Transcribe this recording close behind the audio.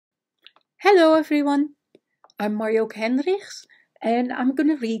Hello everyone, I'm Marjoke Henrichs and I'm going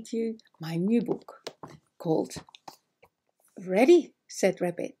to read you my new book called Ready, said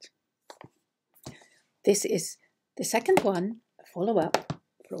Rabbit. This is the second one, a follow-up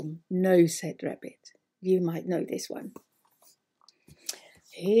from No, said Rabbit. You might know this one.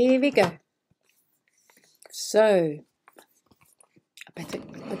 Here we go. So, I better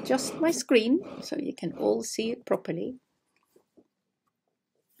adjust my screen so you can all see it properly.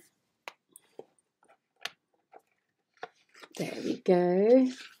 There we go.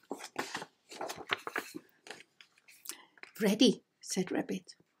 Ready, said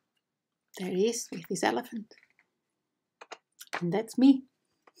Rabbit. There he is with his elephant. And that's me.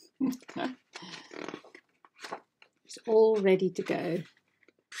 He's all ready to go.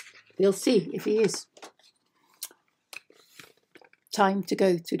 We'll see if he is. Time to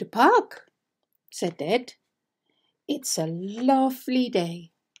go to the park, said Dad. It's a lovely day.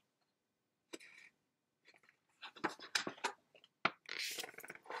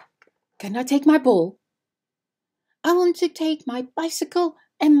 Can I take my ball? I want to take my bicycle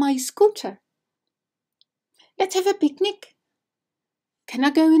and my scooter. Let's have a picnic. Can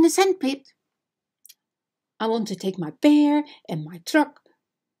I go in the sandpit? I want to take my bear and my truck.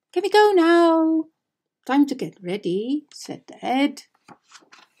 Can we go now? Time to get ready, said Dad.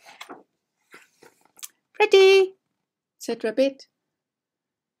 Ready, said Rabbit.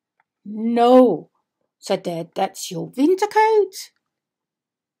 No, said Dad, that's your winter coat.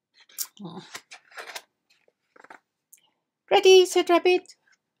 Oh. Ready, said Rabbit.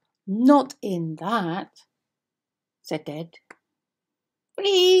 Not in that, said Dad.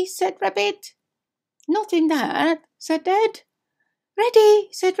 Ready, said Rabbit. Not in that, said Dad. Ready,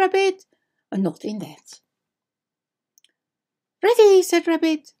 said Rabbit. Not in that. Ready, said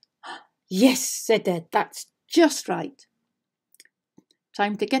Rabbit. Yes, said Dad, that's just right.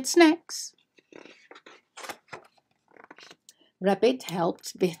 Time to get snacks. Rabbit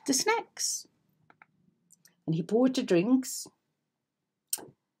helped with the snacks. And he poured the drinks,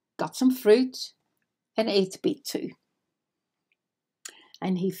 got some fruit, and ate a bit too.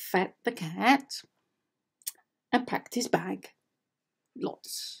 And he fed the cat and packed his bag.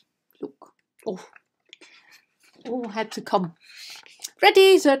 Lots. Look. Oh, had to come.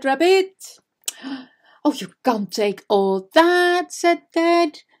 Ready, said Rabbit. Oh, you can't take all that, said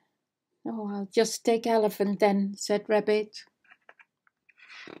Dad. Oh, I'll just take elephant then, said Rabbit.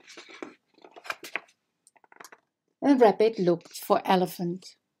 And Rabbit looked for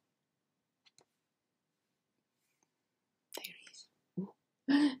elephant. There he is.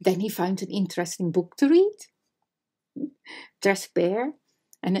 Ooh. Then he found an interesting book to read. Dress bear,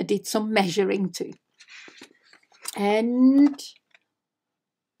 and I did some measuring too. And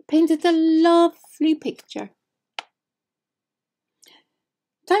painted a lovely picture.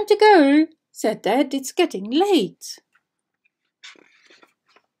 Time to go, said Dad. It's getting late.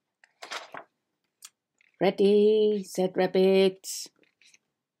 Ready, said Rabbit.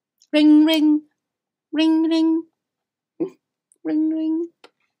 Ring, ring, ring, ring, ring, ring.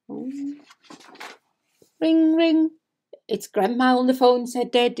 Oh. Ring, ring. It's Grandma on the phone,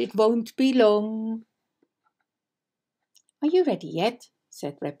 said Dad. It won't be long. Are you ready yet?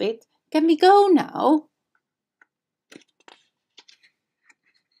 Said Rabbit. Can we go now?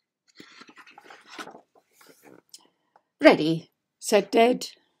 Ready, said Dad.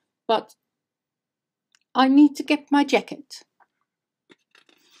 But I need to get my jacket.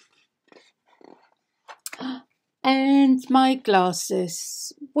 And my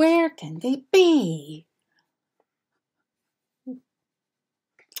glasses. Where can they be?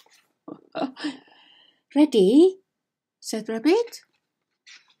 Ready, said Rabbit.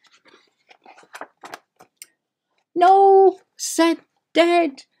 No, said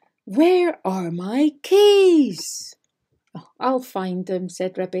Dad. Where are my keys? Oh, I'll find them,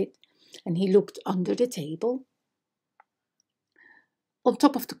 said Rabbit. And he looked under the table, on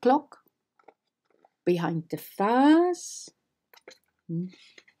top of the clock, behind the vase. And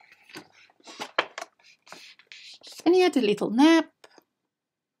he had a little nap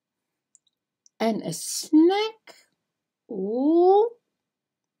and a snack. Oh,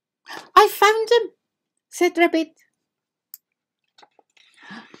 I found them, said Rabbit.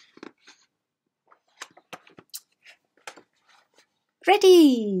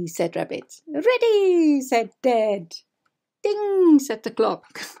 Ready, said Rabbit. Ready, said Dad. Ding, said the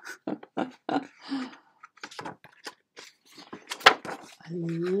clock.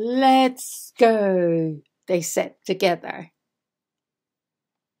 Let's go, they said together.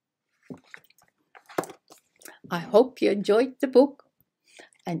 I hope you enjoyed the book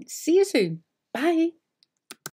and see you soon. Bye.